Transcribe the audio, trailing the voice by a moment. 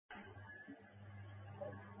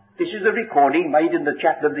This is a recording made in the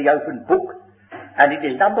chapter of the open book, and it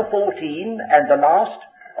is number 14 and the last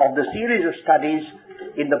of the series of studies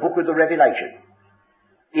in the book of the Revelation.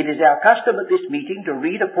 It is our custom at this meeting to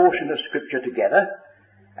read a portion of Scripture together,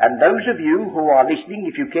 and those of you who are listening,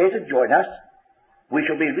 if you care to join us, we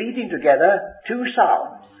shall be reading together two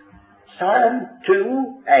Psalms, Psalm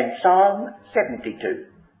 2 and Psalm 72.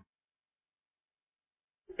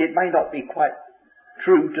 It may not be quite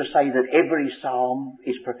true to say that every psalm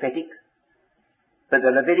is prophetic, but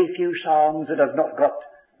there are very few psalms that have not got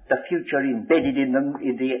the future embedded in them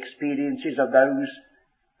in the experiences of those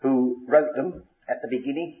who wrote them at the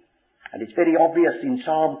beginning. And it's very obvious in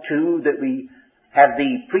Psalm 2 that we have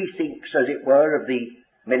the precincts, as it were, of the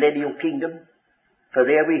Millennial Kingdom. For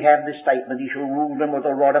there we have the statement, "He shall rule them with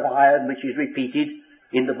a rod of iron," which is repeated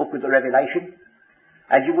in the book of the Revelation.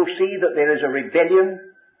 And you will see that there is a rebellion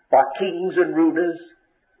by kings and rulers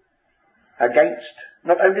against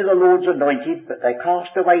not only the Lord's anointed, but they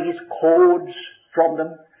cast away his cords from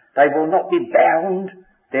them. They will not be bound.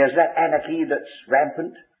 There's that anarchy that's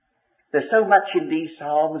rampant. There's so much in these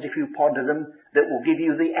Psalms, if you ponder them, that will give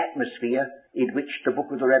you the atmosphere in which the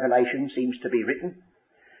book of the Revelation seems to be written.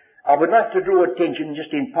 I would like to draw attention,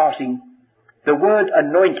 just in passing, the word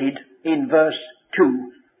anointed in verse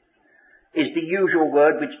 2 is the usual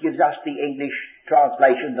word which gives us the English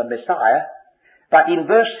translation, the Messiah. But in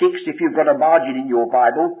verse 6, if you've got a margin in your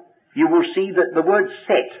Bible, you will see that the word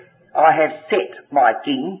set, "I have set my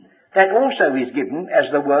king," that also is given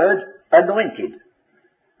as the word anointed.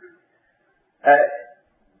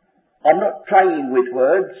 I'm not playing with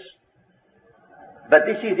words, but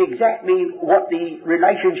this is exactly what the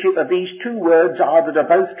relationship of these two words are that are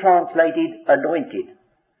both translated anointed.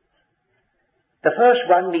 The first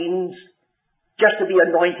one means just to be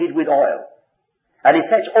anointed with oil. And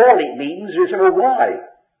if that's all it means, you say, well, why?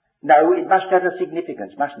 No, it must have a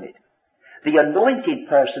significance, mustn't it? The anointed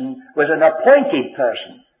person was an appointed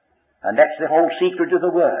person. And that's the whole secret of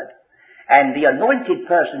the word. And the anointed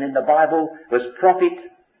person in the Bible was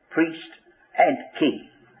prophet, priest, and king.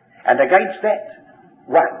 And against that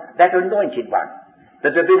one, that anointed one,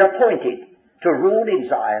 that had been appointed to rule in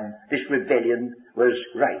Zion, this rebellion was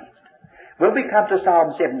raised. When we come to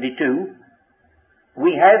Psalm 72,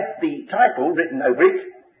 we have the title written over it.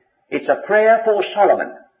 It's a prayer for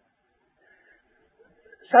Solomon.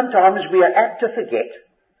 Sometimes we are apt to forget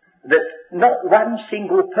that not one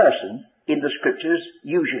single person in the Scriptures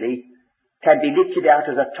usually can be lifted out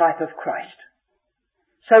as a type of Christ.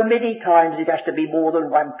 So many times it has to be more than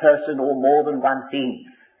one person or more than one thing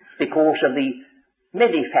because of the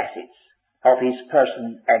many facets of his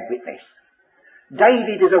person and witness.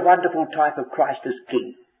 David is a wonderful type of Christ as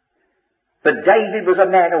king. But David was a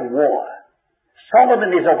man of war.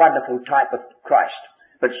 Solomon is a wonderful type of Christ.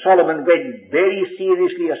 But Solomon went very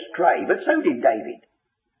seriously astray. But so did David.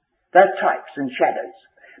 They're types and shadows.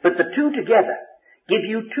 But the two together give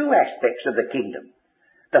you two aspects of the kingdom.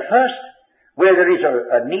 The first, where there is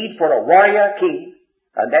a need for a warrior king,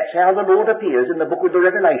 and that's how the Lord appears in the book of the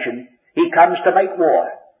Revelation. He comes to make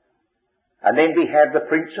war. And then we have the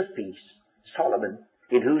Prince of Peace, Solomon,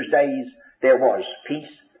 in whose days there was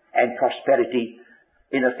peace and prosperity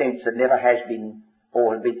in a sense that never has been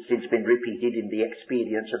or has since been repeated in the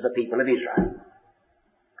experience of the people of Israel.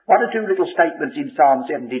 One or two little statements in Psalm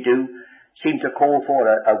 72 seem to call for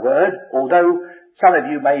a word, although some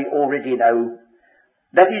of you may already know.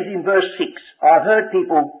 That is in verse 6. I've heard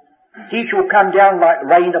people, "He shall come down like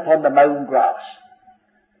rain upon the mown grass."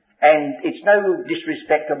 And it's no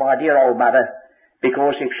disrespect to my dear old mother,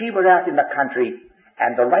 because if she were out in the country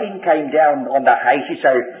and the rain came down on the hay, she'd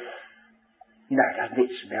say, "Doesn't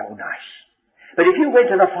it smell nice?" But if you went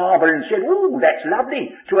to the farmer and said, "Oh, that's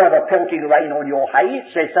lovely to have a pelting rain on your hay,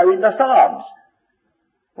 it says so in the Psalms."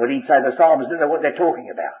 Well, he'd say the Psalms don't know what they're talking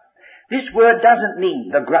about. This word doesn't mean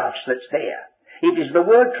the grass that's there. It is the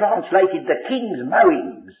word translated the king's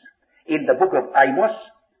mowings in the book of Amos.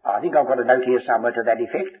 I think I've got a note here somewhere to that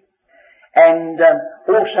effect. And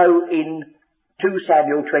also in 2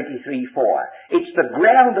 Samuel 23:4. It's the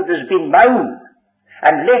ground that has been mown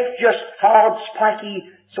and left just hard, spiky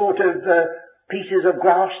sort of pieces of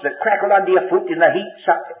grass that crackle under your foot in the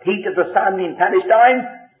heat of the sun in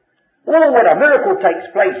Palestine. Oh, what a miracle takes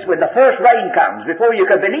place when the first rain comes. Before you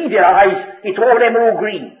can believe your eyes, it's all emerald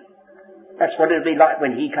green. That's what it'll be like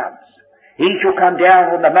when he comes. He shall come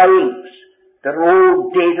down on the mowings that are all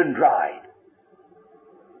dead and dried,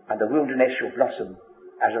 and the wilderness shall blossom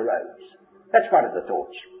as a rose. That's one of the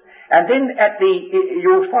thoughts. And then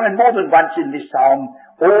you'll find more than once in this psalm,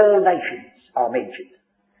 all nations are mentioned.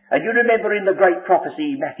 And you remember in the great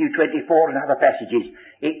prophecy, Matthew 24 and other passages,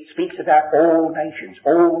 it speaks speaks about all nations,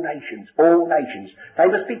 all nations, all nations. They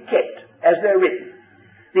must be kept as they're written.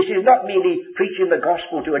 This is not merely preaching the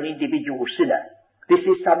gospel to an individual sinner. This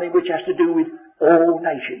is something which has to do with all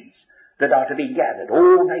nations that are to be gathered,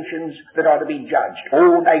 all nations that are to be judged,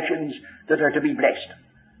 all nations that are to be blessed.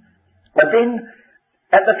 But then,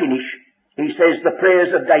 at the finish, he says the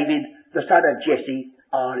prayers of David, the son of Jesse,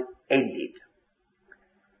 are ended.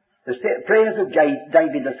 The prayers of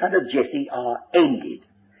David, the son of Jesse, are ended.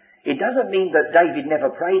 It doesn't mean that David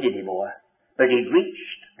never prayed anymore, but he'd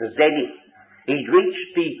reached the zenith. He'd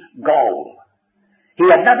reached the goal. He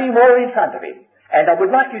had nothing more in front of him. And I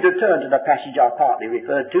would like you to turn to the passage I partly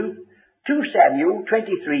referred to, 2 Samuel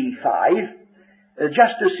 23:5,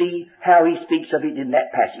 just to see how he speaks of it in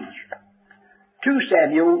that passage. 2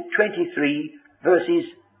 Samuel 23, verses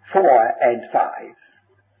 4 and 5.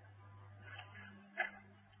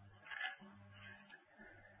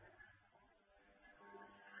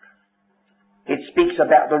 It speaks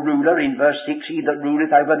about the ruler in verse 6, he that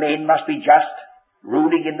ruleth over men must be just,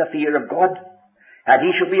 ruling in the fear of God. And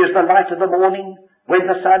he shall be as the light of the morning, when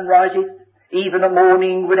the sun riseth, even a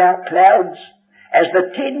morning without clouds, as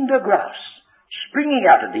the tender grass, springing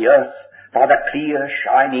out of the earth by the clear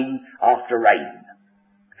shining after rain.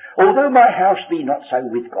 Although my house be not so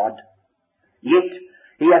with God, yet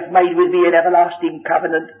he hath made with me an everlasting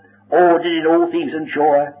covenant, ordered in all things and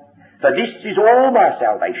sure. For this is all my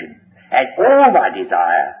salvation, and all my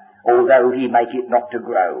desire, although he make it not to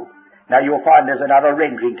grow. Now you'll find there's another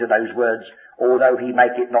rendering to those words, although he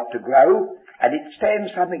make it not to grow, and it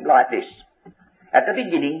stands something like this. At the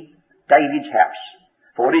beginning, David's house.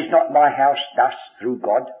 For is not my house thus through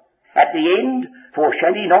God? At the end, for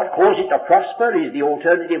shall he not cause it to prosper, is the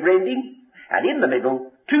alternative rendering. And in the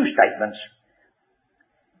middle, 2 statements.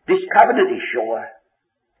 This covenant is sure,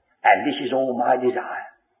 and this is all my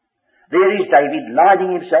desire. There is David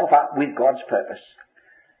lining himself up with God's purpose.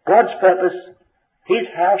 God's purpose, his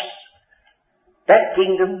house, that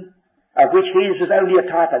kingdom, of which his was only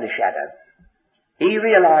a type and a shadow. He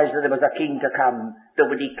realized that there was a king to come that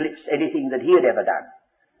would eclipse anything that he had ever done.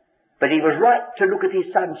 But he was right to look at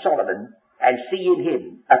his son Solomon and see in him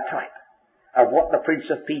a type of what the Prince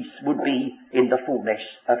of Peace would be in the fullness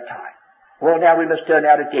of time. Well, now we must turn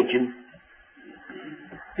our attention.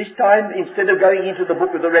 This time, instead of going into the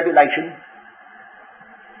book of the Revelation,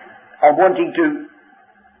 I'm wanting to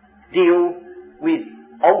deal with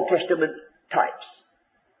Old Testament types.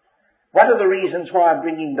 One of the reasons why I'm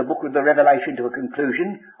bringing the book of the Revelation to a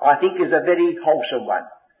conclusion, I think, is a very wholesome one,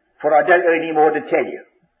 for I don't know any more to tell you.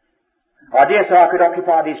 I dare say I could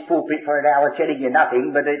occupy this pulpit for an hour telling you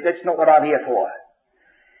nothing, but that's not what I'm here for.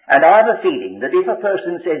 And I have a feeling that if a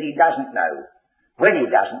person says he doesn't know, when he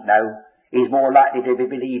doesn't know, he's more likely to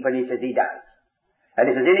be believed when he says he does. And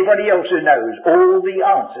if there's anybody else who knows all the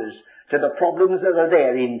answers to the problems that are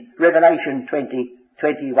there in Revelation 20,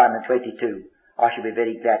 21 and 22, I shall be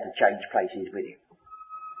very glad to change places with you.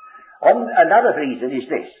 Another reason is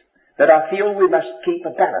this, that I feel we must keep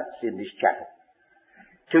a balance in this chapel.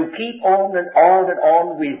 To keep on and on and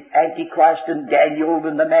on with Antichrist and Daniel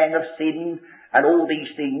and the man of sin and all these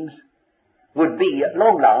things would be, at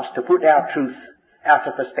long last, to put our truth out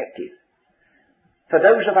of perspective. For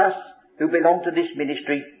those of us who belong to this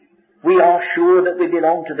ministry, we are sure that we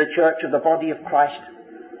belong to the church of the body of Christ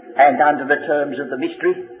and under the terms of the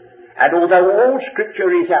mystery. And although all Scripture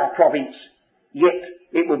is our province, yet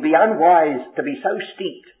it would be unwise to be so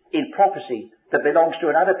steeped in prophecy that belongs to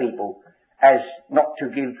another people as not to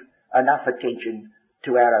give enough attention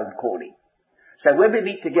to our own calling. So when we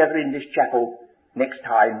meet together in this chapel next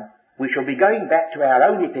time, we shall be going back to our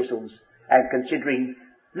own epistles and considering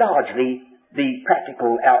largely the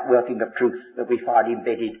practical outworking of truth that we find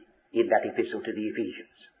embedded in that epistle to the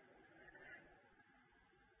Ephesians.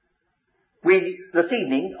 We, this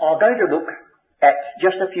evening, are going to look at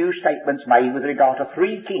just a few statements made with regard to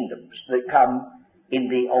 3 kingdoms that come in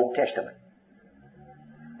the Old Testament.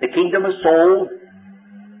 The kingdom of Saul,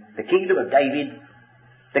 the kingdom of David,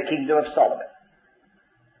 the kingdom of Solomon.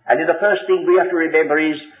 And the first thing we have to remember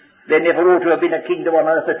is there never ought to have been a kingdom on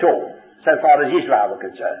earth at all, so far as Israel were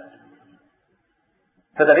concerned.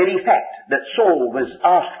 For the very fact that Saul was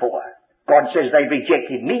asked for, God says they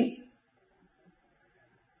rejected me.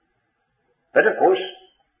 But of course,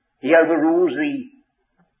 he overrules the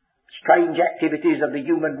strange activities of the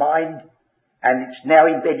human mind, and it's now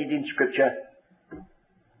embedded in Scripture.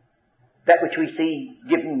 That which we see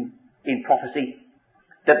given in prophecy,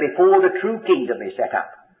 that before the true kingdom is set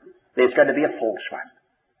up, there's going to be a false one.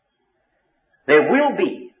 There will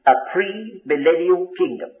be a pre-millennial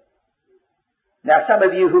kingdom. Now some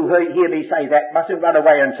of you who hear me say that mustn't run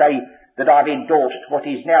away and say, that I've endorsed what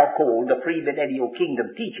is now called the Millennial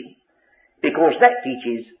Kingdom teaching, because that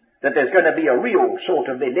teaches that there's going to be a real sort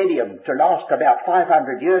of millennium to last about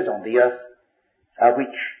 500 years on the earth,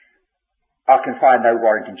 which I can find no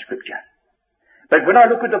warrant in Scripture. But when I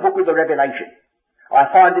look at the book of the Revelation,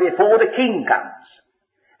 I find that before the king comes,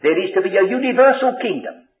 there is to be a universal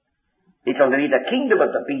kingdom. It'll be the kingdom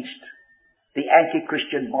of the beast, the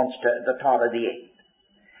anti-Christian monster at the time of the end.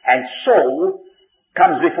 And Saul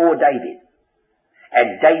comes before David,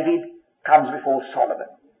 and David comes before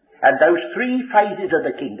Solomon. And those three phases of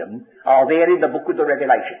the kingdom are there in the book of the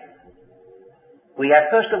Revelation. We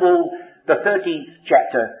have, first of all, the 13th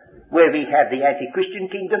chapter, where we have the anti-Christian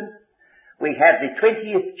kingdom. We have the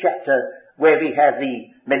 20th chapter, where we have the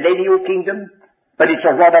Millennial Kingdom, but it's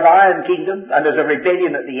a rod of iron kingdom, and there's a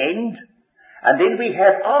rebellion at the end. And then we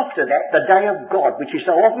have after that the day of God, which is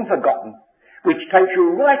so often forgotten, which takes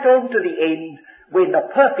you right on to the end, when the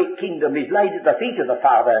perfect kingdom is laid at the feet of the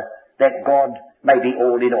Father, that God may be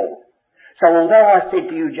all in all. So although I said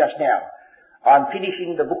to you just now, I'm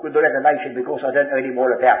finishing the book of the Revelation because I don't know any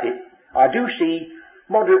more about it, I do see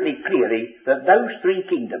moderately clearly that those three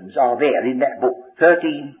kingdoms are there in that book,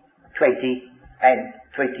 13, 20, and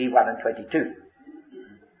 21 and 22.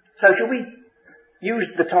 So shall we use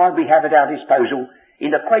the time we have at our disposal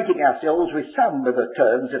in acquainting ourselves with some of the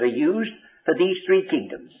terms that are used for these three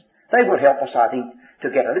kingdoms? They will help us, I think,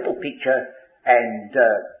 to get a little picture and,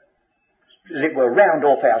 as it were, round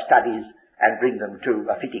off our studies and bring them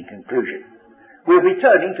to a fitting conclusion. We're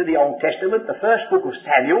returning to the Old Testament, the first book of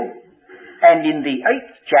Samuel, and in the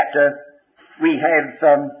 8th chapter we have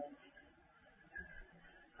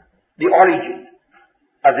the origin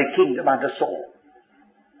of the kingdom under Saul.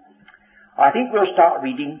 I think we'll start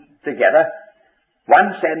reading together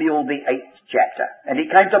 1 Samuel, the 8th chapter. And it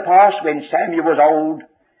came to pass when Samuel was old,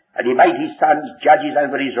 and he made his sons judges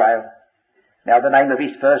over Israel. Now the name of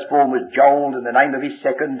his firstborn was Joel, and the name of his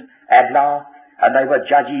second Adlah, and they were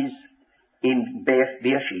judges in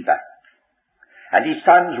Beersheba. And his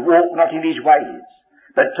sons walked not in his ways,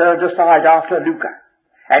 but turned aside after Lucah,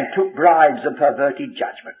 and took bribes and perverted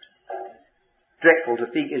judgment. Dreadful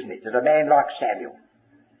to think, isn't it, that a man like Samuel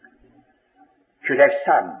should have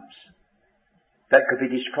sons that could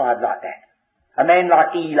be described like that. A man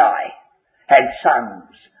like Eli had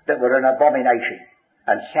sons that were an abomination,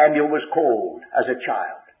 and Samuel was called as a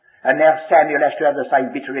child. And now Samuel has to have the same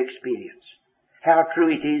bitter experience. How true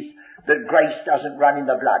it is that grace doesn't run in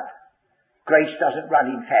the blood. Grace doesn't run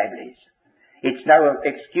in families. It's no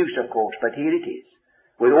excuse, of course, but here it is.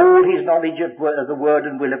 With all his knowledge of the word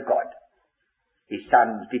and will of God, his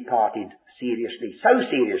sons departed seriously, so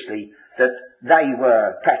seriously that they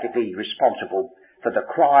were practically responsible for the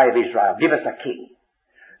cry of Israel, give us a king.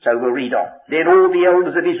 So we'll read on. Then all the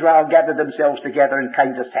elders of Israel gathered themselves together and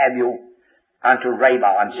came to Samuel unto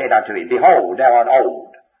Ramah and said unto him, Behold, thou art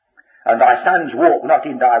old, and thy sons walk not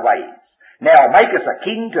in thy ways. Now make us a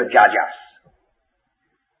king to judge us.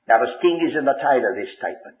 Now the sting is in the tail of this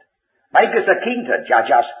statement. Make us a king to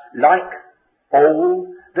judge us like all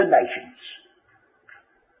the nations.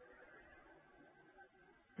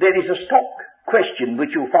 There is a stock question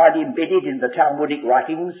which you'll find embedded in the Talmudic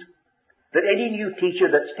writings, that any new teacher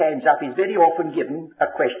that stands up is very often given a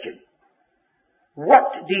question.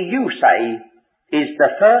 What do you say is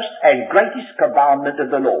the first and greatest commandment of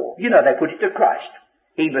the law? You know, they put it to Christ.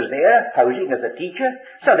 He was there posing as a teacher,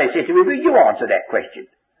 so they said to him, well, you answer that question.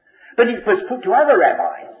 But it was put to other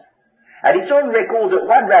rabbis. And it's on record that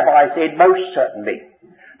one rabbi said, most certainly,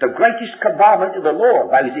 the greatest commandment of the law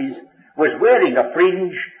of Moses was wearing a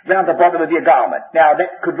fringe round the bottom of your garment. Now,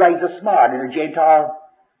 that could raise a smile in a Gentile.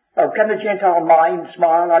 Oh, can a Gentile mind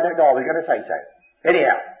smile? I don't know. I was going to say so.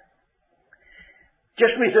 Anyhow,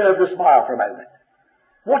 just reserve the smile for a moment.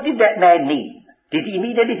 What did that man mean? Did he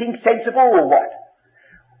mean anything sensible or what?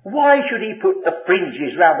 Why should he put the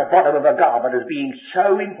fringes round the bottom of a garment as being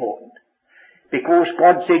so important? Because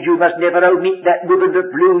God said you must never omit that ribbon of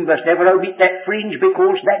blue, you must never omit that fringe,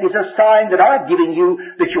 because that is a sign that I've given you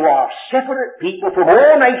that you are separate people from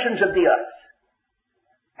all nations of the earth.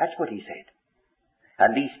 That's what he said.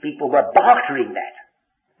 And these people were bartering that.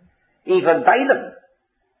 Even Balaam,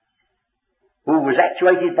 who was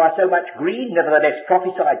actuated by so much greed, nevertheless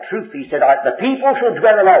prophesied truth. He said, the people shall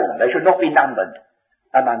dwell alone, they should not be numbered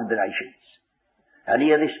among the nations. And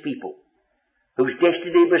here this people, whose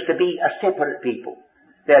destiny was to be a separate people,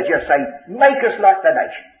 they're just saying, make us like the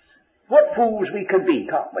nations. What fools we can be,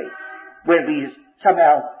 can't we, when we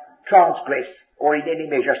somehow transgress or in any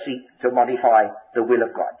measure seek to modify the will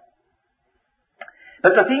of God.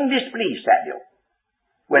 But the thing displeased Samuel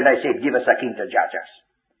when they said, give us a king to judge us.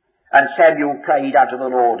 And Samuel prayed unto the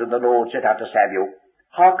Lord, and the Lord said unto Samuel,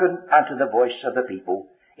 Hearken unto the voice of the people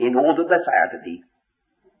in all that they say unto thee.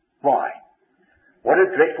 Why? What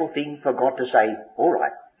a dreadful thing for God to say, all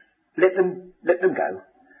right, let them go,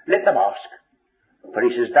 let them ask. For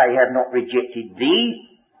he says, they have not rejected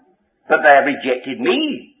thee, but they have rejected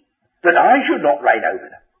me, that I should not reign over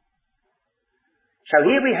them. So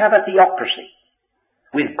here we have a theocracy,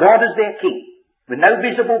 with God as their king, with no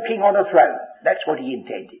visible king on a throne. That's what he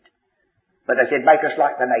intended. But they said, make us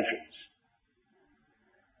like the nations.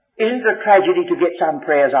 Isn't it a tragedy to get some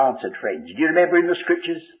prayers answered, friends? Do you remember in the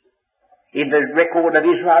scriptures, in the record of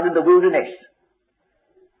Israel in the wilderness,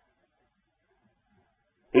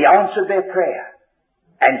 he answered their prayer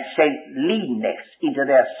and sent leanness into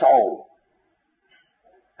their soul.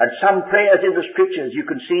 And some prayers in the scriptures you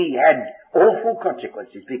can see had awful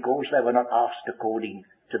consequences because they were not asked according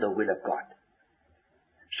to the will of God.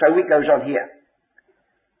 So it goes on here.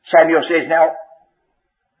 Samuel says, now,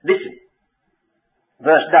 listen.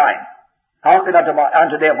 Verse 9. Hearken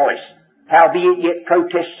unto their voice. Howbeit yet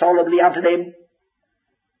protest solemnly unto them.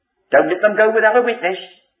 Don't let them go without a witness.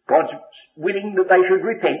 God's willing that they should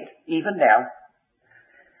repent, even now.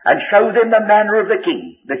 And show them the manner of the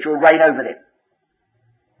king that shall reign over them.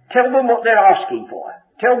 Tell them what they're asking for.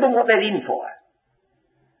 Tell them what they're in for.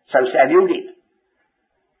 So Samuel did.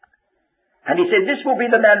 And he said, this will be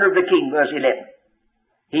the manner of the king, verse 11.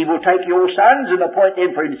 He will take your sons and appoint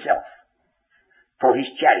them for himself, for his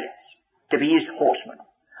chariots, to be his horsemen,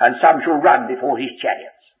 and some shall run before his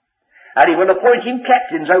chariots. And he will appoint him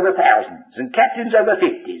captains over thousands, and captains over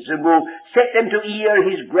 50s, and will set them to ear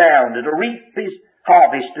his ground, and to reap his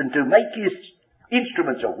harvest, and to make his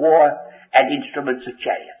instruments of war, and instruments of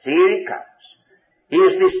chariots. Here it comes.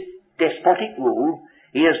 Here's this despotic rule.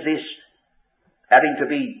 Here's this having to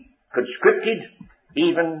be conscripted,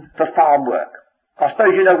 even for farm work. I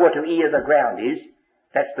suppose you know what to ear the ground is.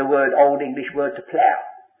 That's the Old English word to plough.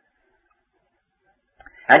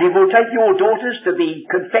 And he will take your daughters to be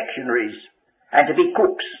confectionaries, and to be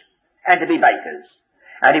cooks, and to be bakers.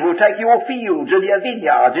 And he will take your fields, and your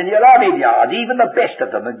vineyards, and your olive yards, even the best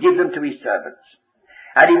of them, and give them to his servants.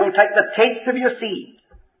 And he will take the tenth of your seed.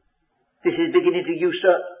 This is beginning to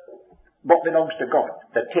usurp what belongs to God.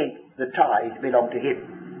 The tenth, the tithe, belong to him.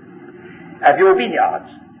 Of your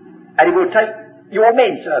vineyards. And he will take your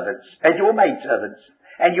men servants, and your maid servants,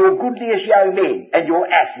 and your goodliest young men, and your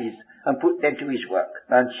asses, and put them to his work.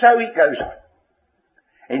 And so it goes on.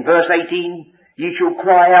 In verse 18, ye shall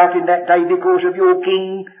cry out in that day because of your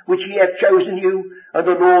king, which ye have chosen you, and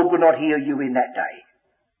the Lord will not hear you in that day.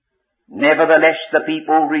 Nevertheless, the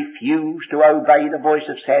people refused to obey the voice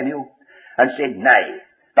of Samuel, and said, Nay,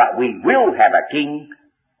 but we will have a king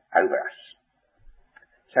over us.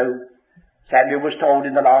 So, Samuel was told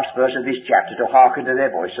in the last verse of this chapter to hearken to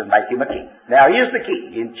their voice and make him a king. Now here's the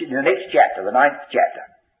king in the next chapter, the 9th chapter.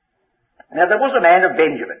 Now there was a man of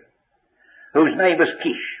Benjamin, whose name was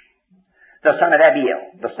Kish, the son of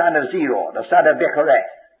Abiel, the son of Zeror, the son of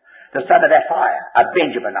Bechorath, the son of Aphiah, a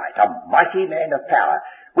Benjaminite, a mighty man of power.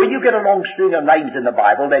 When you get a long string of names in the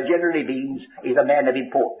Bible, that generally means he's a man of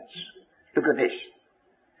importance. Look at this.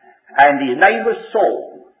 And his name was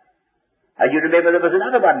Saul. And you remember there was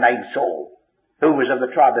another one named Saul, who was of the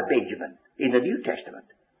tribe of Benjamin in the New Testament.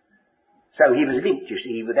 So he was linked, you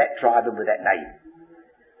see, with that tribe and with that name.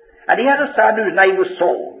 And he had a son whose name was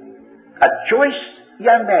Saul, a choice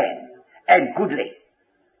young man and goodly.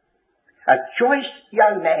 A choice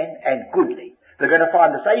young man and goodly. They're going to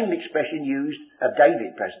find the same expression used of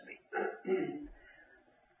David presently.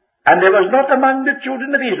 And there was not among the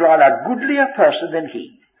children of Israel a goodlier person than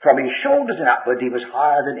he. From his shoulders and upward he was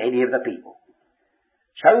higher than any of the people.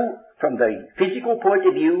 So, from the physical point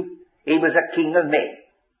of view, he was a king of men.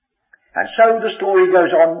 And so the story goes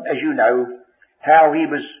on, as you know, how he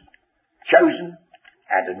was chosen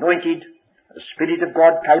and anointed. The Spirit of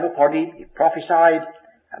God came upon him, he prophesied,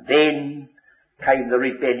 and then came the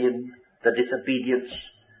rebellion, the disobedience,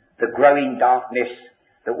 the growing darkness,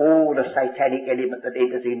 all the satanic element that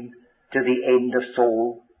enters in to the end of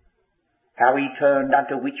Saul. How he turned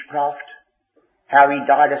unto witchcraft, how he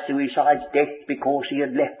died a suicide's death because he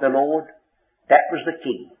had left the Lord. That was the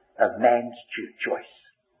king of man's choice.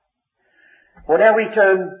 Well, now we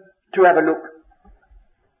turn to have a look.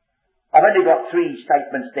 I've only got 3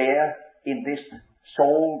 statements there in this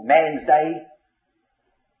Saul, man's day.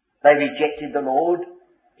 They rejected the Lord.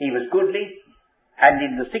 He was goodly. And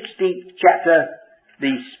in the 16th chapter,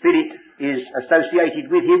 the Spirit is associated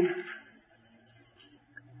with him.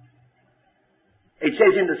 It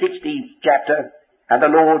says in the 16th chapter, And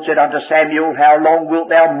the Lord said unto Samuel, How long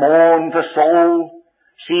wilt thou mourn for Saul?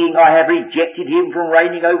 seeing I have rejected him from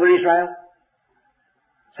reigning over Israel?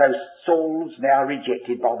 So Saul's now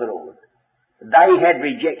rejected by the Lord. They had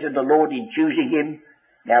rejected the Lord in choosing him.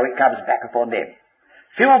 Now it comes back upon them.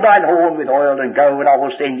 Fill thine horn with oil and go, and I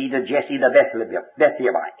will send thee to Jesse the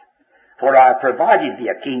Bethlehemite, for I have provided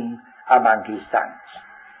thee a king among his sons.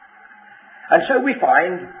 And so we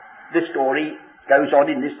find the story goes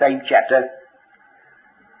on in this same chapter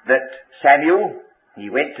that Samuel, he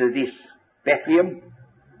went to this Bethlehem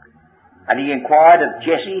and he inquired of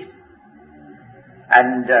Jesse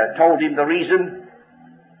and told him the reason.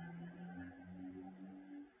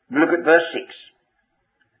 Look at verse 6.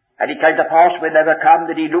 And it came to pass when they were come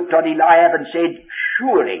that he looked on Eliab and said,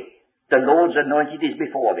 surely the Lord's anointed is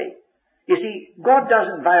before thee. You see, God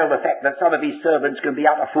doesn't veil the fact that some of his servants can be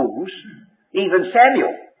utter fools. Even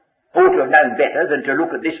Samuel ought to have known better than to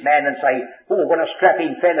look at this man and say, oh, what a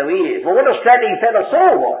strapping fellow he is. Well, what a strapping fellow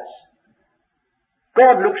Saul was.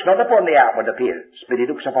 God looks not upon the outward appearance, but he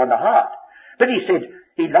looks upon the heart. But he said,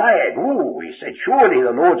 Eliab, he said, surely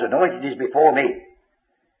the Lord's anointed is before me.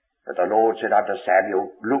 But the Lord said unto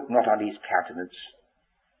Samuel, look not on his countenance,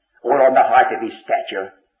 or on the height of his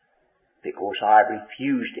stature, because I have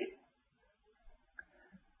refused him.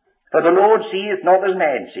 For the Lord seeth not as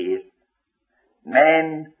man seeth.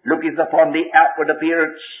 Man looketh upon the outward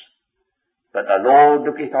appearance, but the Lord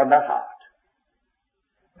looketh on the heart.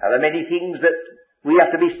 Now there are many things that we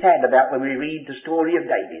have to be sad about when we read the story of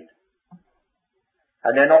David.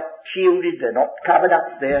 And they're not shielded, they're not covered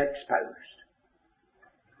up, they're exposed.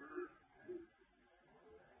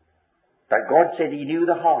 But God said he knew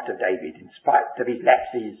the heart of David in spite of his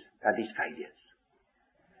lapses and his failures.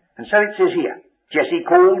 And so it says here, Jesse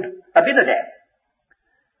called Abinadab.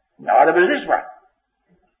 Neither was this one.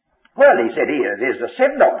 Well, he said here, there's the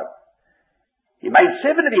 7 of them. He made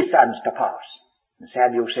 7 of his sons to pass. And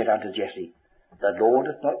Samuel said unto Jesse, the Lord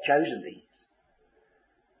hath not chosen these.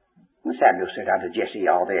 And Samuel said unto Jesse,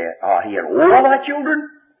 are here all thy children?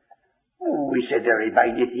 Oh, he said, there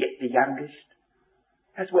remaineth yet the youngest.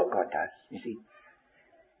 That's what God does, you see.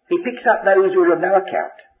 He picks up those who are of no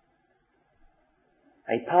account.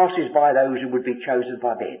 And he passes by those who would be chosen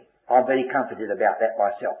by men. I'm very comforted about that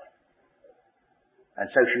myself. And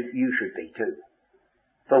so you should be too.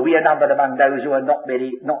 For we are numbered among those who are not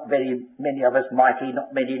very many of us mighty,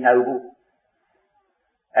 not many noble,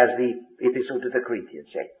 as the epistle to the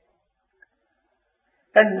Corinthians said.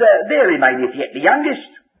 And there remaineth yet the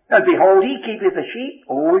youngest. And behold, he keepeth the sheep.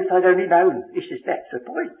 Oh, if I'd only known. That's the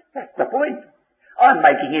point. That's the point. I'm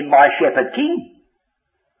making him my shepherd king.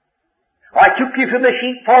 I took you from the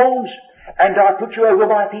sheepfolds, and I put you over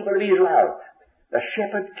my people of Israel. The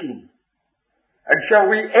shepherd king. And shall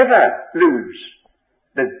we ever lose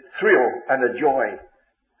the thrill and the joy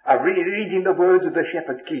of reading the words of the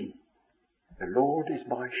shepherd king? The Lord is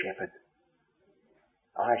my shepherd.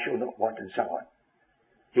 I shall not want, and so on.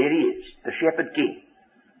 Here he is, the shepherd king.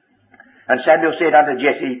 And Samuel said unto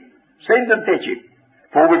Jesse, send and fetch him,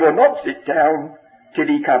 for we will not sit down till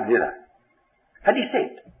he come hither. And he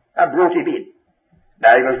sent, and brought him in.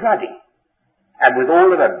 Now he was ruddy, and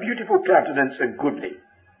withal of a beautiful countenance and goodly.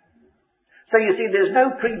 So you see, there's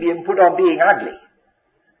no premium put on being ugly.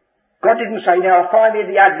 God didn't say, now find me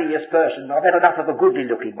the ugliest person, I've had enough of a goodly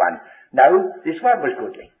looking one. No, this one was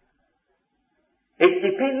goodly. It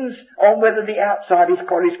depends on whether the outside is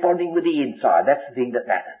corresponding with the inside. That's the thing that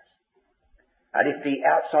matters. And if the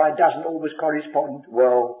outside doesn't always correspond,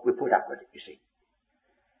 well, we put up with it, you see.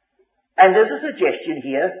 And there's a suggestion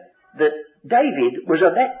here that David was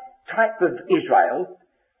of that type of Israel,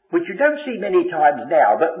 which you don't see many times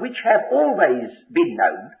now, but which have always been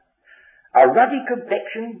known. A ruddy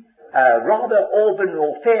complexion, rather auburn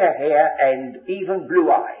or fair hair, and even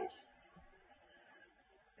blue eyes.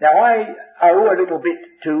 Now I owe a little bit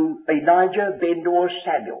to Elijah Ben-Dor's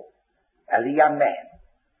Samuel as a young man,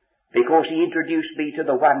 because he introduced me to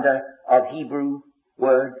the wonder of Hebrew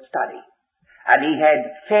word study. And he had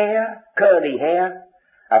fair, curly hair,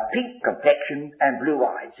 a pink complexion, and blue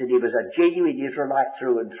eyes, and he was a genuine Israelite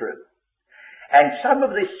through and through. And some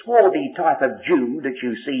of this swarthy type of Jew that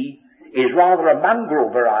you see is rather a mongrel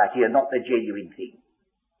variety and not the genuine thing.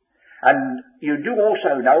 And you do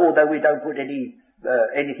also know, although we don't put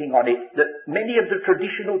anything on it, that many of the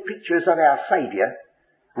traditional pictures of our Saviour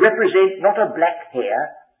represent not a black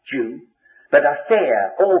hair Jew, but a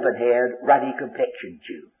fair, auburn-haired, ruddy-complexioned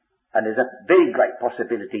Jew. And there's a very great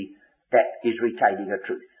possibility that is retaining a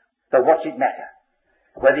truth. But what's it matter?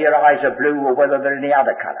 Whether your eyes are blue or whether they're any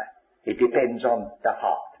other colour, it depends on the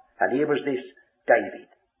heart. And here was this David,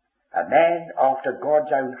 a man after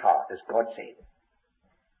God's own heart, as God said.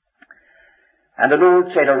 And the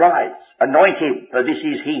Lord said, Arise, anoint him, for this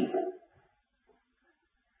is he.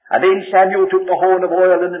 And then Samuel took the horn of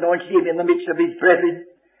oil and anointed him in the midst of his brethren.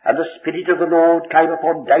 And the Spirit of the Lord came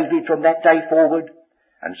upon David from that day forward.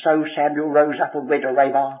 And so Samuel rose up and went to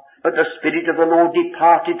Ramah. But the Spirit of the Lord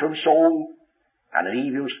departed from Saul, and an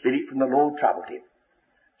evil spirit from the Lord troubled him.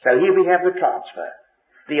 So here we have the transfer.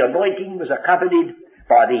 The anointing was accompanied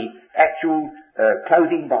by the actual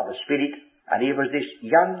clothing by the Spirit, and here was this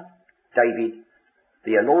young David,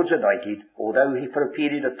 the Lord's anointed, although he for a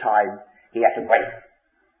period of time he had to wait.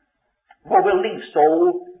 Well, we'll leave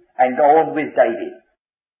Saul and go on with David.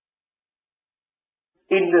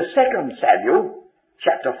 In the 2 Samuel,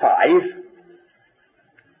 chapter 5,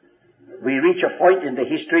 we reach a point in the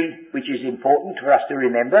history which is important for us to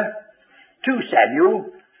remember. 2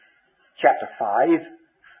 Samuel, chapter 5.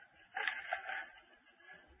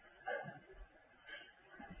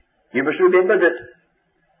 You must remember that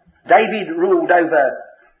David ruled over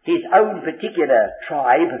his own particular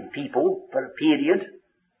tribe and people for a period,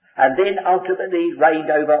 and then ultimately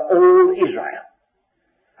reigned over all Israel.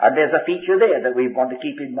 And there's a feature there that we want to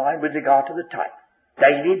keep in mind with regard to the type.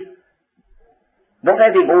 David, not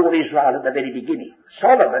having all Israel at the very beginning.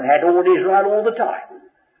 Solomon had all Israel all the time.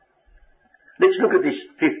 Let's look at this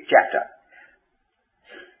 5th chapter.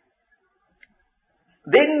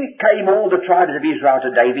 Then came all the tribes of Israel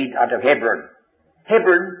to David unto Hebron.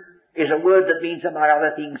 Hebron is a word that means, among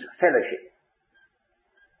other things, fellowship.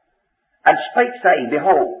 And spake, saying,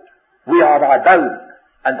 Behold, we are thy bone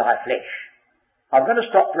and thy flesh. I'm going to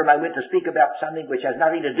stop for a moment to speak about something which has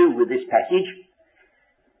nothing to do with this passage.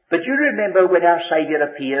 But you remember when our Saviour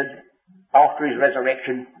appeared after his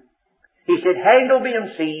resurrection, he said, Handle me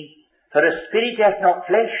and see, for a spirit hath not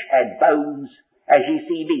flesh and bones, as ye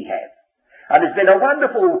see me have. And there's been a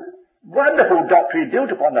wonderful, wonderful doctrine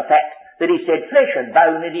built upon the fact that he said flesh and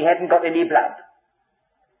bone and he hadn't got any blood.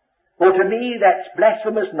 Well, to me, that's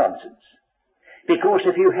blasphemous nonsense. Because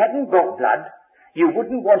if you hadn't got blood, you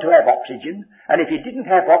wouldn't want to have oxygen, and if you didn't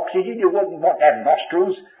have oxygen, you wouldn't want to have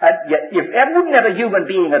nostrils, and you wouldn't have a human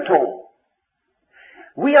being at all.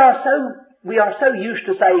 We are so used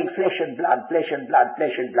to saying flesh and blood, flesh and blood,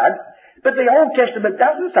 flesh and blood, but the Old Testament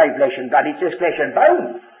doesn't say flesh and blood, it says flesh and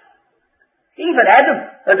bone. Even Adam,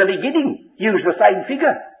 at the beginning, used the same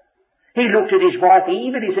figure. He looked at his wife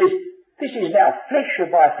Eve and he says, This is now flesh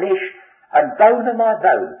of my flesh and bone of my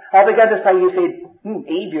bone. Are we going to say, he said,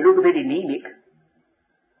 Eve, you look a bit anemic.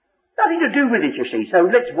 Nothing to do with it, you see. So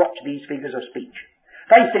let's watch these figures of speech.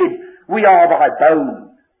 They said, We are thy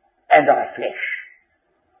bone and thy flesh.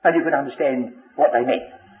 And you can understand what they meant.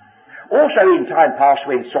 Also in time past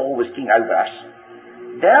when Saul was king over us,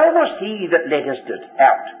 thou wast he that leddest it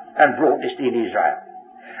out and broughtest in Israel.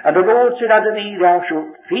 And the Lord said unto me, Thou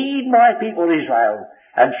shalt feed my people Israel,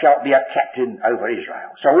 and shalt be a captain over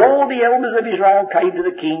Israel. So all the elders of Israel came to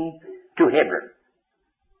the king to Hebron.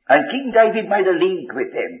 And King David made a league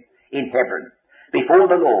with them in Hebron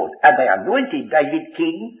before the Lord, and they anointed David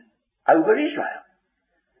king over Israel.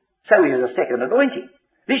 So he has a second anointing.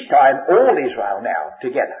 This time all Israel now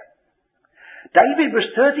together. David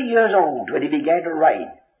was 30 years old when he began to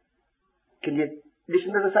reign. Can you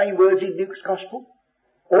listen to the same words in Luke's Gospel?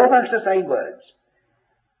 Almost the same words.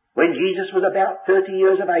 When Jesus was about 30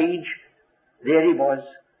 years of age, there he was,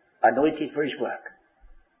 anointed for his work.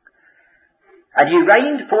 And he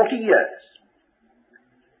reigned 40 years.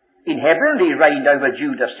 In Hebron he reigned over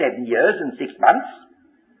Judah 7 years and 6 months.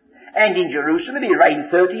 And in Jerusalem he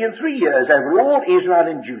reigned 33 years over all Israel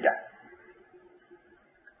and Judah.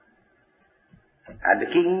 And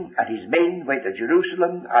the king and his men went to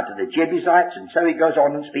Jerusalem unto the Jebusites, and so he goes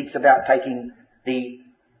on and speaks about taking the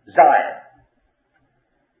Zion.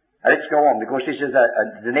 Now let's go on, because this is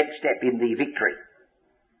the next step in the victory.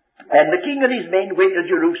 And the king and his men went to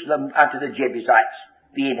Jerusalem unto the Jebusites,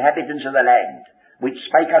 the inhabitants of the land, which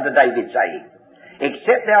spake unto David, saying,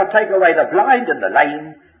 Except thou take away the blind and the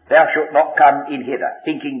lame, thou shalt not come in hither,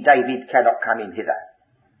 thinking David cannot come in hither.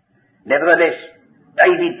 Nevertheless,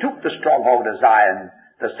 David took the stronghold of Zion,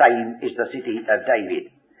 the same is the city of David.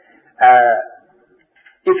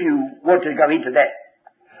 If you want to go into that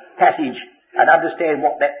passage and understand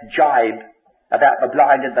what that jibe about the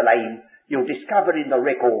blind and the lame, you'll discover in the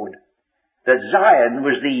record that Zion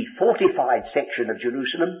was the fortified section of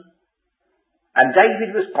Jerusalem, and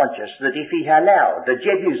David was conscious that if he allowed the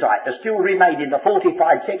Jebusite to still remain in the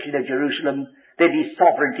fortified section of Jerusalem, then his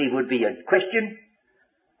sovereignty would be in question.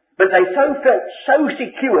 But they felt so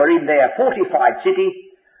secure in their fortified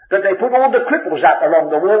city that they put all the cripples up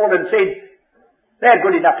along the wall and said, they're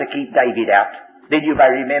good enough to keep David out. Then you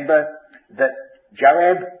may remember that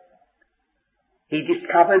Joab, he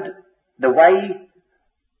discovered the way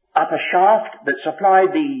up a shaft that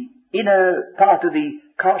supplied the inner part of the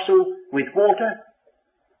castle with water.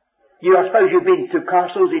 I suppose you've been to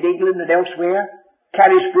castles in England and elsewhere.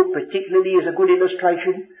 Carisbrooke particularly is a good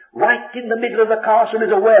illustration. Right in the middle of the castle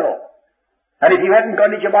is a well. And if you hadn't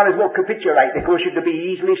got it, you might as well capitulate, because you could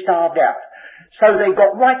be easily starved out. So they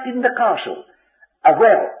got right in the castle a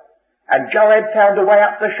well. And Joab found a way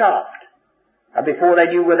up the shaft. And before they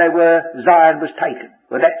knew where they were, Zion was taken.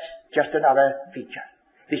 Well, that's just another feature.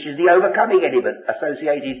 This is the overcoming element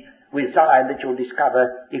associated with Zion that you'll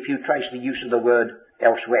discover if you trace the use of the word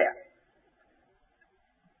elsewhere.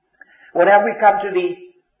 Well, now we come to the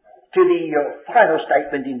final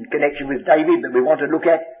statement in connection with David that we want to look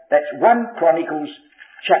at. That's 1 Chronicles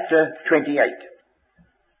chapter 28.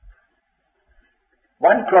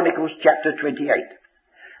 1 Chronicles chapter 28.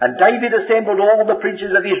 And David assembled all the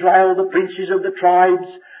princes of Israel, the princes of the tribes,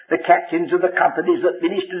 the captains of the companies that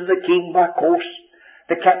ministered to the king by course,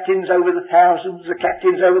 the captains over the thousands, the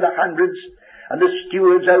captains over the hundreds, and the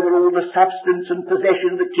stewards over all the substance and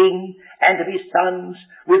possession of the king and of his sons,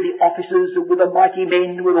 with the officers and with the mighty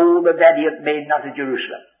men, with all the valiant men unto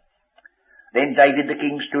Jerusalem. Then David the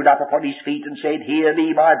king stood up upon his feet and said, Hear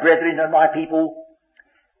me, my brethren and my people.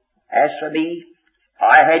 As for me,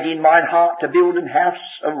 I had in mine heart to build an house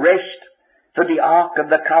of rest for the ark of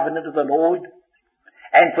the covenant of the Lord,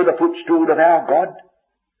 and for the footstool of our God,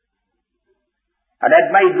 and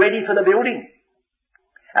had made ready for the building.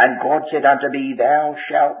 And God said unto me, Thou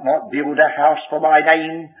shalt not build a house for my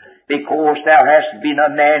name, because thou hast been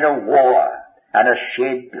a man of war, and hast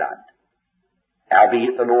shed blood.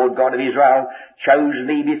 Howbeit the Lord God of Israel chose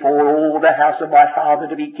me before all the house of my father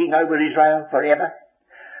to be king over Israel forever.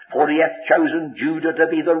 For he hath chosen Judah to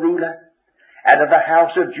be the ruler, and of the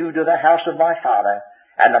house of Judah the house of my father,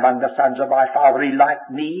 and among the sons of my father he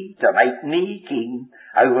liked me to make me king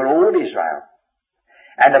over all Israel.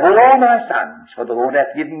 And of all my sons, for the Lord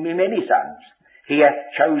hath given me many sons, he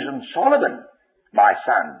hath chosen Solomon, my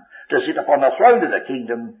son, to sit upon the throne of the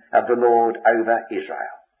kingdom of the Lord over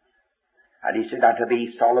Israel. And he said unto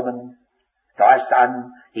me, Solomon, thy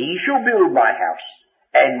son, he shall build my house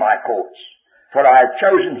and my courts, for I have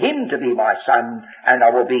chosen him to be my son, and I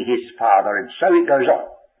will be his father. And so it goes on.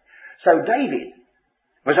 So David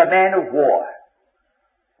was a man of war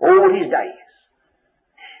all his days.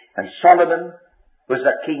 And Solomon was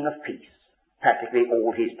the king of peace, practically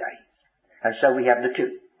all his days. And so we have the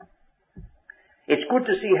two. It's good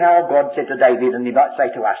to see how God said to David, and he might say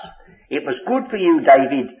to us, it was good for you,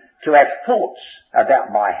 David, to have thoughts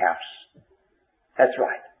about my house. That's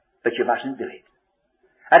right, but you mustn't do it.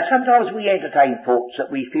 And sometimes we entertain thoughts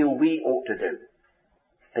that we feel we ought to do.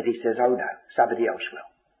 But he says, oh no, somebody else will.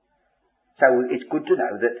 So it's good to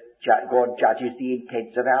know that God judges the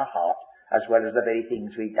intents of our heart as well as the very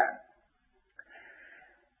things we've done.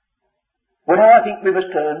 Well, now I think we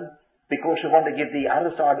must turn, because we want to give the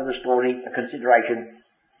other side of the story a consideration,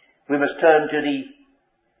 we must turn to the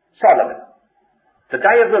Solomon. The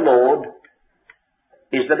day of the Lord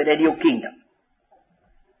is the Millennial Kingdom.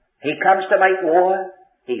 He comes to make war.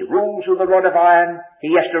 He rules with a rod of iron.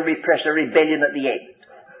 He has to repress a rebellion at the end.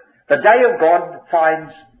 The day of God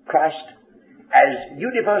finds Christ as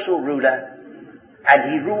universal ruler, and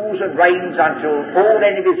he rules and reigns until all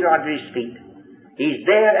enemies are under his feet. He's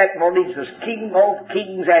there acknowledged as King of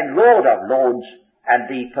kings and Lord of lords, and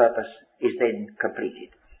the purpose is then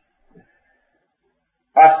completed.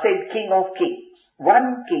 I said King of kings.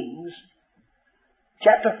 1 Kings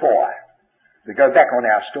chapter 4. We go back on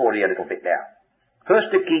our story a little bit now.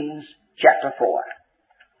 1 Kings chapter 4.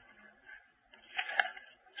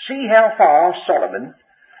 See how far Solomon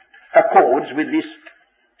accords with this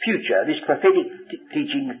future, this prophetic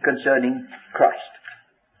teaching concerning Christ.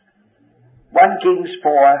 1 Kings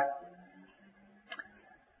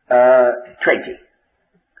 4:20.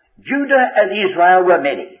 Judah and Israel were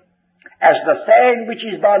many, as the sand which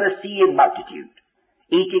is by the sea in multitude,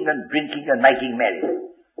 eating and drinking and making merry.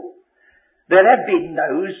 There have been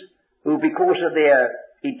those who, because of their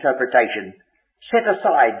interpretation, set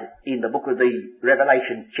aside in the book of the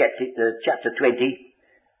Revelation, chapter 20,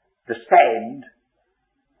 the sand,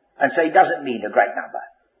 and say it doesn't mean a great number.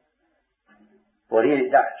 Well, here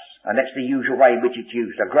it does, and that's the usual way in which it's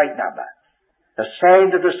used, a great number. The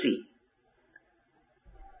sand of the sea.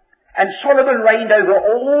 And Solomon reigned over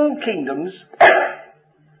all kingdoms,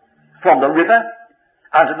 from the river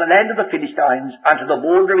unto the land of the Philistines, unto the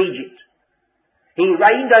border of Egypt. He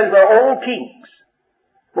reigned over all kings.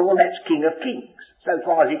 Well, that's King of Kings, so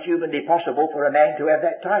far as it's humanly possible for a man to have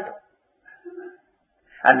that title.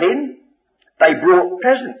 And then they brought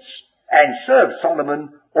presents and served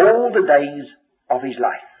Solomon all the days of his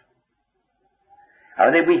life.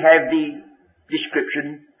 And then we have the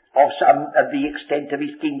description of some of the extent of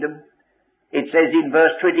his kingdom. It says in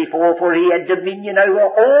verse 24, for he had dominion over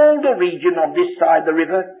all the region on this side the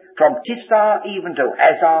river, from Tissar even to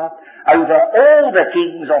Azar, over all the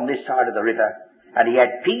kings on this side of the river, and he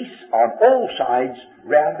had peace on all sides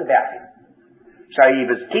round about him. So he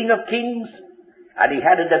was King of kings, and he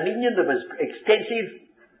had a dominion that was extensive.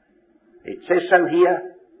 It says so here,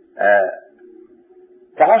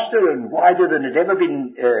 vaster and wider than had ever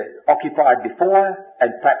been occupied before,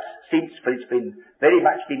 and perhaps since, for it's been very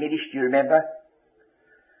much diminished, you remember.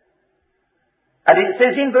 And it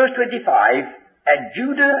says in verse 25, and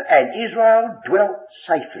Judah and Israel dwelt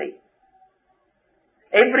safely,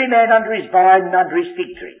 every man under his vine and under his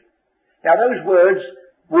fig tree. Now those words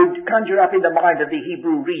would conjure up in the mind of the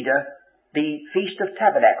Hebrew reader the Feast of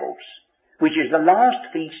Tabernacles, which is the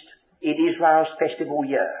last feast in Israel's festival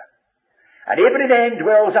year. And every man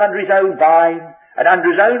dwells under his own vine and under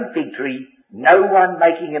his own fig tree, no one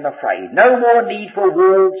making him afraid. No more need for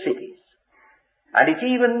walled cities. And it's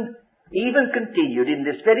even continued in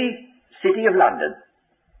this very city of London.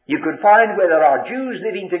 You could find where there are Jews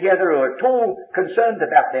living together who are at all concerned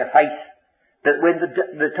about their faith, that when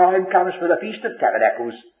the time comes for the Feast of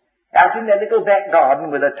Tabernacles, out in their little back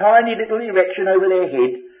garden with a tiny little erection over their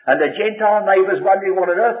head, and the Gentile neighbours wondering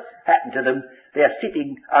what on earth happened to them, they're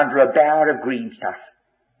sitting under a bower of green stuff.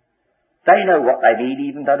 They know what they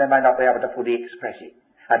need, even though they may not be able to fully express it.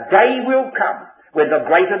 A day will come when the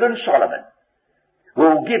greater than Solomon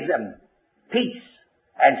will give them peace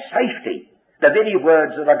and safety, the very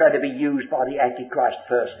words that are going to be used by the Antichrist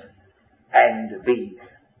first and be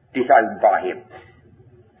disowned by him.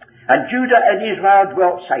 And Judah and Israel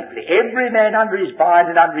dwelt safely, every man under his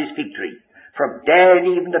vine and under his fig tree, from Dan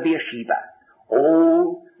even to Beersheba,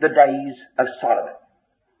 all the days of Solomon.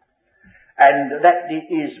 And that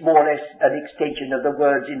is more or less an extension of the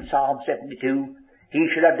words in Psalm 72, he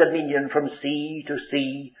shall have dominion from sea to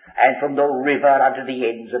sea, and from the river unto the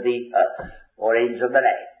ends of the earth, or ends of the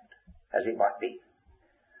land, as it might be.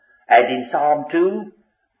 And in Psalm 2,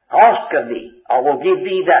 ask of me, I will give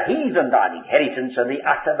thee the heathen thine inheritance, and the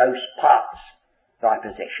uttermost parts thy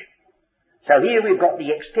possession. So here we've got the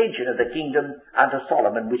extension of the kingdom unto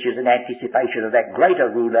Solomon, which is an anticipation of that greater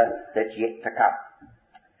ruler that's yet to come.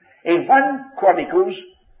 In 1 Chronicles,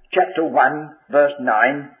 chapter 1, verse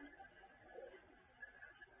 9,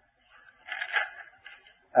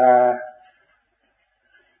 I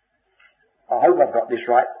hope I've got this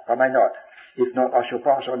right. I may not. If not, I shall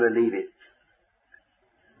pass on and leave it.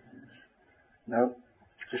 No,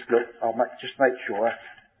 just look. I'll just make sure.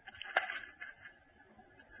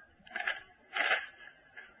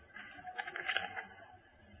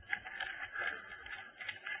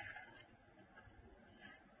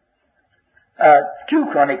 Two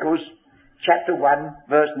Chronicles, chapter 1,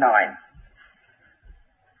 verse 9.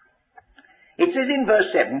 It says in verse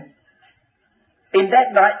 7, in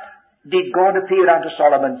that night did God appear unto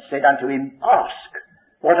Solomon, said unto him, ask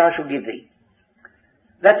what I shall give thee.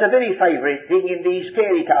 That's a very favourite thing in these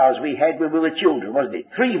fairy tales we had when we were children, wasn't it?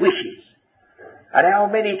 3 wishes. And how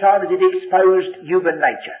many times it exposed human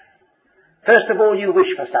nature. First of all, you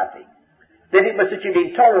wish for something. Then it was such an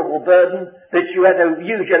intolerable burden that you had to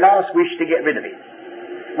use your last wish to get rid of it.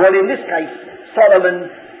 Well, in this case, Solomon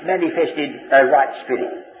manifested a right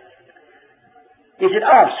spirit. He said,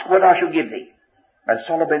 ask what I shall give thee. And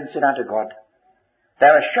Solomon said unto God,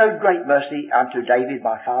 thou hast showed great mercy unto David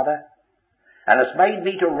my father, and hast made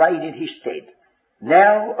me to reign in his stead.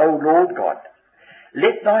 Now, O Lord God,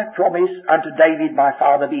 let thy promise unto David my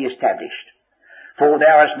father be established. For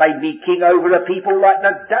thou hast made me king over a people like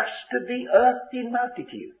the dust of the earth in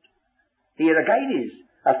multitude. Here again is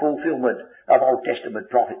a fulfillment of Old Testament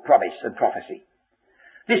promise and prophecy.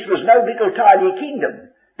 This was no little tiny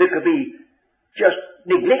kingdom that could be just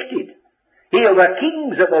neglected. Here were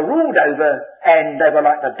kings that were ruled over, and they were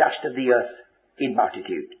like the dust of the earth in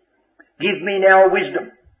multitude. Give me now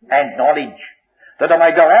wisdom and knowledge, that I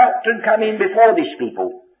may go out and come in before this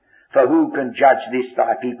people. For who can judge this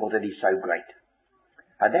thy people that is so great?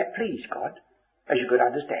 And that pleased God, as you could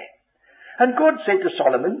understand. And God said to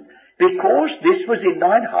Solomon, because this was in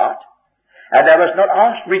thine heart, and thou hast not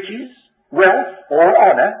asked riches, wealth, or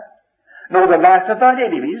honour, nor the life of thine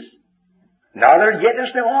enemies, neither yet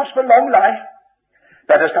hast thou asked for long life,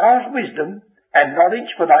 but hast asked wisdom and knowledge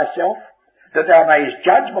for thyself, that thou mayest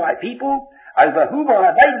judge my people, over whom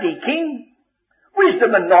I have made thee king.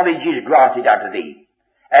 Wisdom and knowledge is granted unto thee,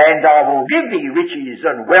 and I will give thee riches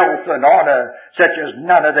and wealth and honour, such as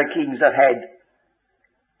none of the kings have had,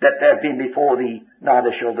 that have been before thee,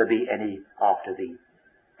 neither shall there be any after thee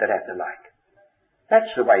that have the like.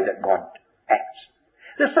 That's the way that God acts.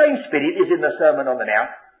 The same spirit is in the Sermon on the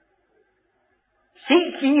Mount.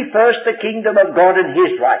 Seek ye first the kingdom of God and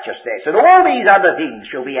his righteousness, and all these other things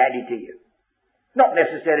shall be added to you. Not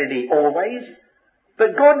necessarily always,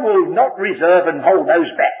 but God will not reserve and hold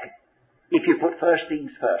those back if you put first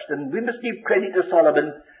things first. And we must give credit to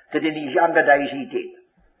Solomon that in his younger days he did.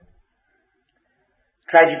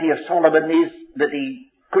 Tragedy of Solomon is that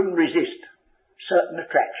he couldn't resist certain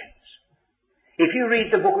attractions. If you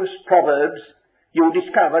read the book of Proverbs, you'll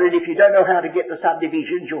discover, and if you don't know how to get the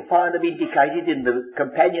subdivisions, you'll find them indicated in the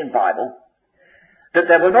companion Bible,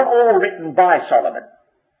 that they were not all written by Solomon.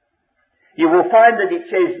 You will find that it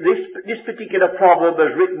says this particular proverb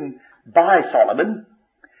was written by Solomon,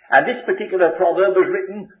 and this particular proverb was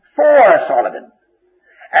written for Solomon.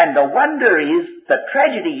 And the wonder is, the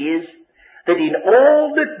tragedy is, that in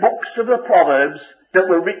all the books of the Proverbs that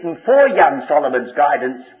were written for young Solomon's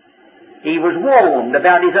guidance, he was warned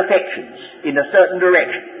about his affections in a certain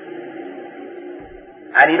direction.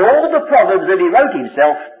 And in all the Proverbs that he wrote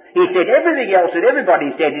himself, he said everything else that everybody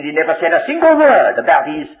said, and he never said a single word about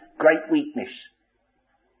his great weakness.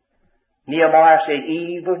 Nehemiah said,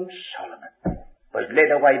 even Solomon was led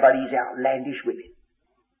away by these outlandish women.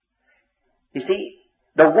 You see,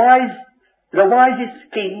 the wisest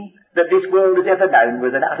king that this world has ever known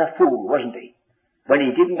was an utter fool, wasn't he? When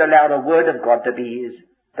he didn't allow the word of God to be his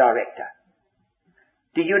director.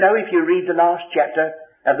 Do you know, if you read the last chapter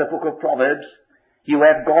of the book of Proverbs, you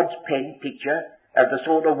have God's pen picture of the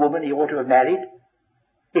sort of woman he ought to have married?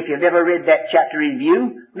 If you've never read that chapter in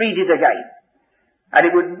view, read it again. And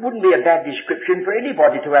it wouldn't be a bad description for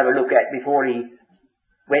anybody to have a look at before he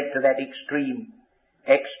went to that extreme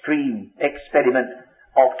experiment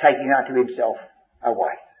of taking unto himself a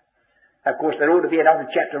wife. Of course, there ought to be another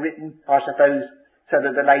chapter written, I suppose, so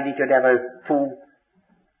that the lady could have a full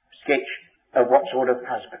sketch of what sort of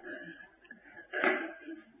husband.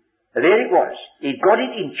 There it was. He'd got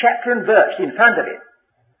it in chapter and verse in front of him.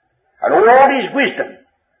 And all his wisdom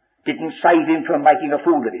didn't save him from making a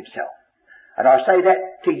fool of himself. And I say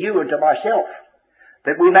that to you and to myself,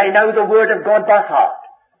 that we may know the word of God by heart.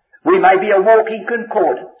 We may be a walking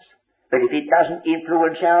concordance, but if it doesn't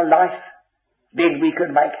influence our life, then we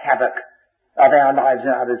can make havoc of our lives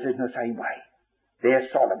and others in the same way.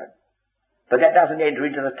 There's Solomon. But that doesn't enter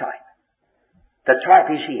into the type. The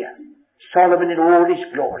type is here. Solomon in all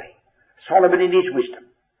his glory. Solomon in his wisdom.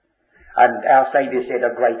 And our Saviour said,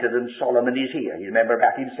 a greater than Solomon is here. You remember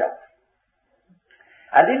about himself.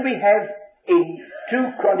 And then we have in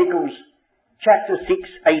 2 Chronicles chapter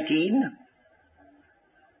 6:18,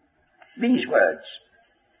 these words.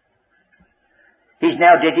 He's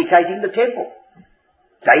now dedicating the temple.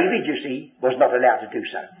 David, you see, was not allowed to do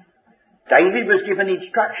so. David was given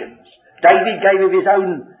instructions. David gave of his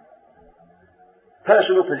own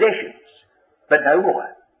personal possessions, but no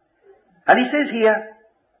more. And he says here,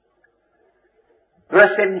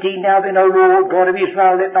 verse 17, now then, O Lord, God of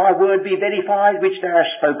Israel, let thy word be verified, which thou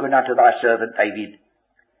hast spoken unto thy servant David.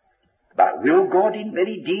 But will God in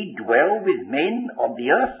very deed dwell with men on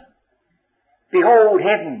the earth? Behold,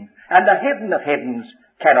 heaven and the heaven of heavens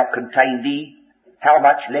cannot contain thee, how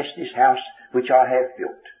much less this house which I have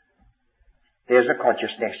built. There's a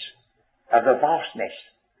consciousness of the vastness.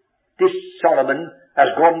 This Solomon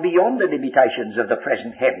has gone beyond the limitations of the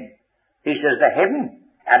present heaven. He says, the heaven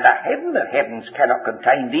and the heaven of heavens cannot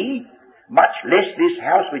contain thee, much less this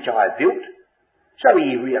house which I have built. So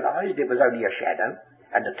he realized it was only a shadow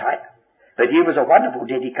and a type. But here was a wonderful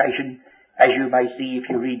dedication, as you may see if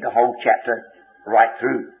you read the whole chapter right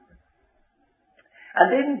through. And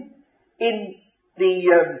then in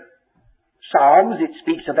the Psalms it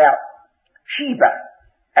speaks about Sheba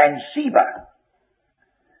and Seba.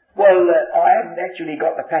 Well, I haven't actually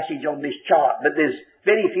got the passage on this chart, but there's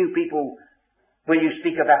very few people, when you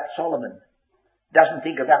speak about Solomon, doesn't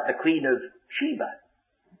think about the Queen of Sheba.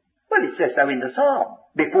 Well, it says so in the Psalm.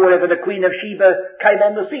 Before ever the Queen of Sheba came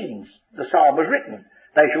on the scenes, the Psalm was written.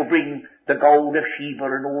 They shall bring the gold of Sheba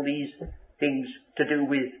and all these things to do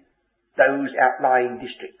with those outlying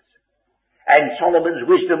districts. And Solomon's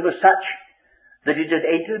wisdom was such that it had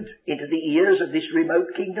entered into the ears of this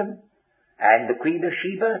remote kingdom. And the Queen of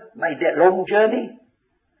Sheba made that long journey.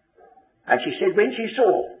 And she said when she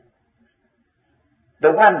saw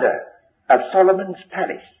the wonder of Solomon's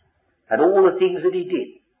palace and all the things that he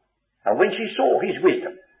did, and when she saw his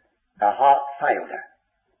wisdom, her heart failed her.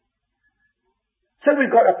 So we've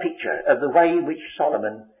got a picture of the way in which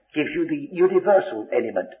Solomon gives you the universal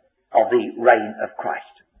element of the reign of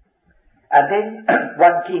Christ. And then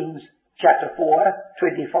 1 Kings chapter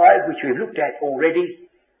 4:25, which we've looked at already,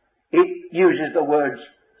 it uses the words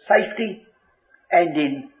safety, and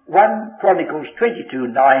in 1 Chronicles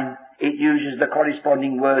 22:9, it uses the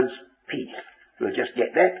corresponding words peace. We'll just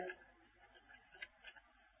get that.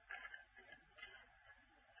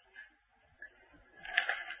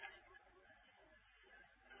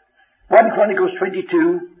 Chronicles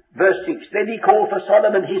 22, verse 6. Then he called for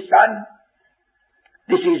Solomon his son,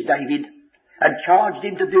 this is David, and charged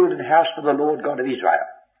him to build an house for the Lord God of Israel.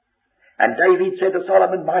 And David said to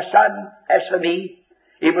Solomon, my son, as for me,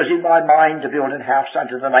 it was in my mind to build an house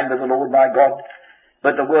unto the name of the Lord my God.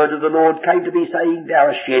 But the word of the Lord came to me, saying, thou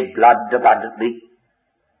hast shed blood abundantly,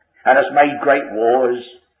 and hast made great wars.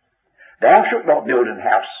 Thou shalt not build an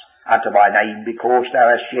house unto my name, because thou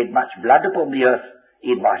hast shed much blood upon the earth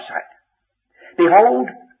in my sight. Behold,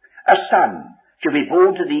 a son shall be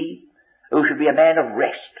born to thee, who shall be a man of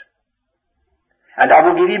rest. And I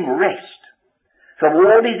will give him rest from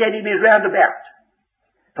all his enemies round about.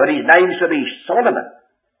 For his name shall be Solomon.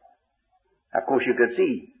 Of course you can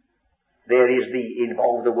see there is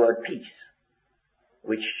involved the word peace,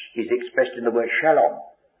 which is expressed in the word shalom,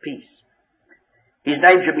 peace. His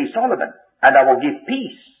name shall be Solomon, and I will give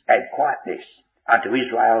peace and quietness unto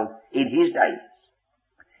Israel in his days.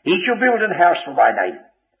 He shall build an house for my name,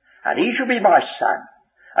 and he shall be my son,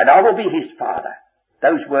 and I will be his father.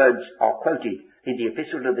 Those words are quoted in the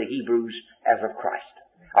epistle to the Hebrews as of Christ.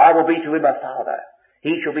 I will be to him a father,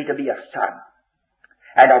 he shall be to me a son,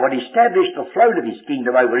 and I will establish the throne of his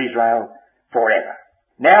kingdom over Israel forever.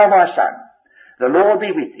 Now, my son, the Lord be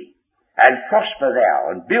with thee, and prosper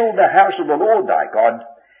thou, and build the house of the Lord thy God,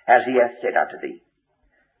 as he hath said unto thee.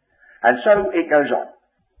 And so it goes on,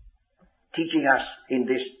 teaching us in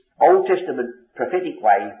this Old Testament prophetic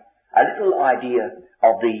way a little idea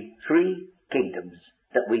of the three kingdoms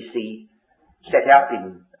that we see set out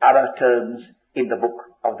in other terms in the book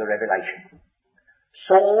of the Revelation.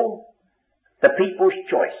 Saul, the people's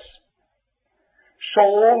choice.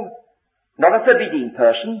 Saul, not a forbidding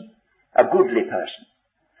person, a goodly person.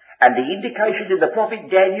 And the indication in the prophet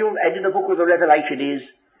Daniel and in the book of the Revelation is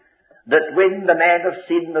that when the man of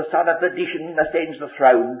sin, the son of perdition, ascends the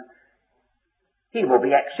throne, he will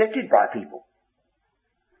be accepted by people.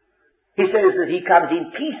 He says that he comes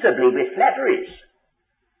in peaceably with flatteries.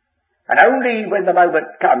 And only when the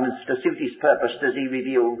moment comes to suit his purpose does he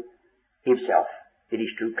reveal himself in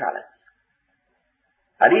his true colours.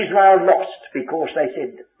 And Israel lost because they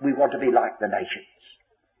said, we want to be like the nations.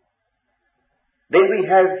 Then we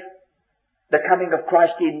have the coming of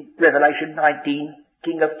Christ in Revelation 19,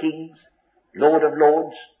 King of Kings, Lord of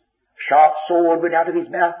Lords, sharp sword went out of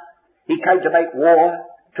his mouth. He came to make war,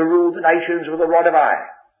 to rule the nations with a rod of iron.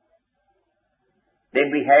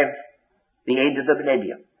 Then we have the end of the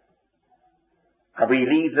millennium. And we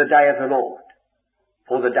leave the day of the Lord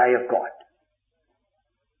for the day of God.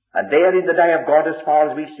 And there in the day of God, as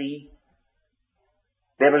far as we see,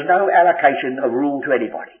 there was no allocation of rule to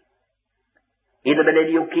anybody. In the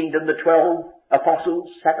Millennial Kingdom, the 12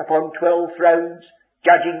 apostles sat upon 12 thrones,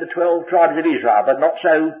 judging the 12 tribes of Israel, but not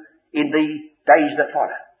so in the days that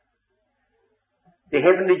follow. The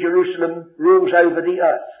heavenly Jerusalem rules over the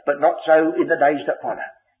earth, but not so in the days that follow.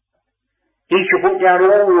 He shall put down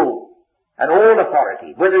all rule and all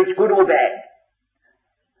authority, whether it's good or bad.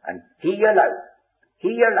 And He alone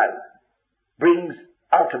brings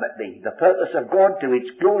ultimately the purpose of God to its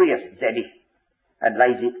glorious zenith and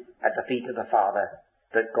lays it at the feet of the Father,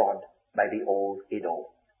 that God may be all in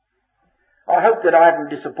all. I hope that I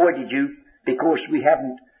haven't disappointed you, because we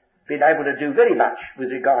haven't been able to do very much with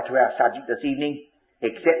regard to our subject this evening,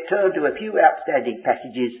 except turn to a few outstanding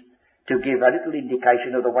passages to give a little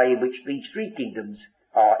indication of the way in which these three kingdoms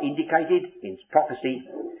are indicated in prophecy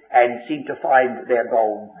and seem to find their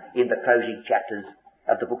goal in the closing chapters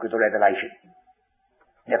of the book of the Revelation.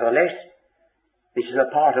 Nevertheless, this is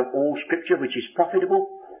a part of all Scripture which is profitable,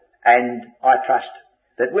 and I trust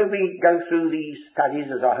that when we go through these studies,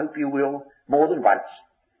 as I hope you will more than once,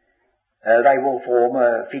 they will form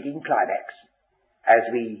a fitting climax as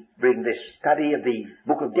we bring this study of the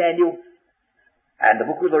book of Daniel and the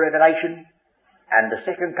book of the Revelation and the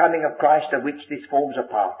second coming of Christ, of which this forms a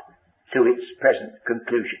part, to its present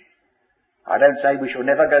conclusion. I don't say we shall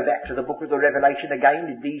never go back to the book of the Revelation again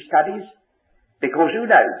in these studies, because who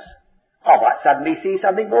knows, I might suddenly see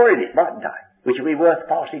something more in it, mightn't I, which will be worth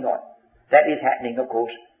passing on. That is happening, of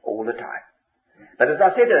course, all the time. But as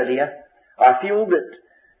I said earlier, I feel that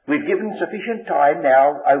we've given sufficient time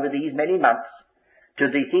now over these many months to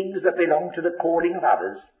the things that belong to the calling of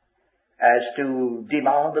others, as to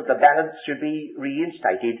demand that the balance should be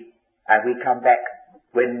reinstated, and we come back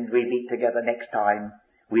when we meet together next time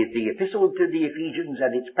with the epistle to the Ephesians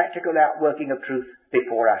and its practical outworking of truth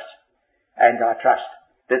before us. And I trust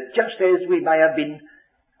that just as we may have been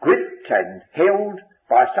gripped and held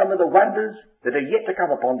by some of the wonders that are yet to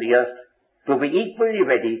come upon the earth, will be equally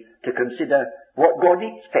ready to consider what God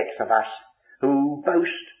expects of us who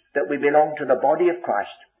boast that we belong to the body of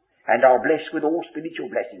Christ and are blessed with all spiritual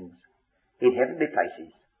blessings in heavenly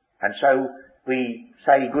places. And so we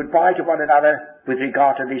say goodbye to one another with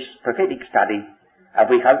regard to this prophetic study, and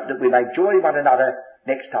we hope that we may join one another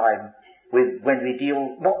next time when we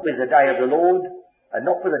deal not with the day of the Lord and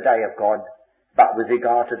not with the day of God, but with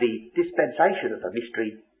regard to the dispensation of the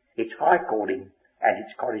mystery, its high calling and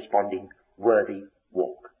its corresponding worthy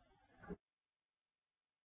walk.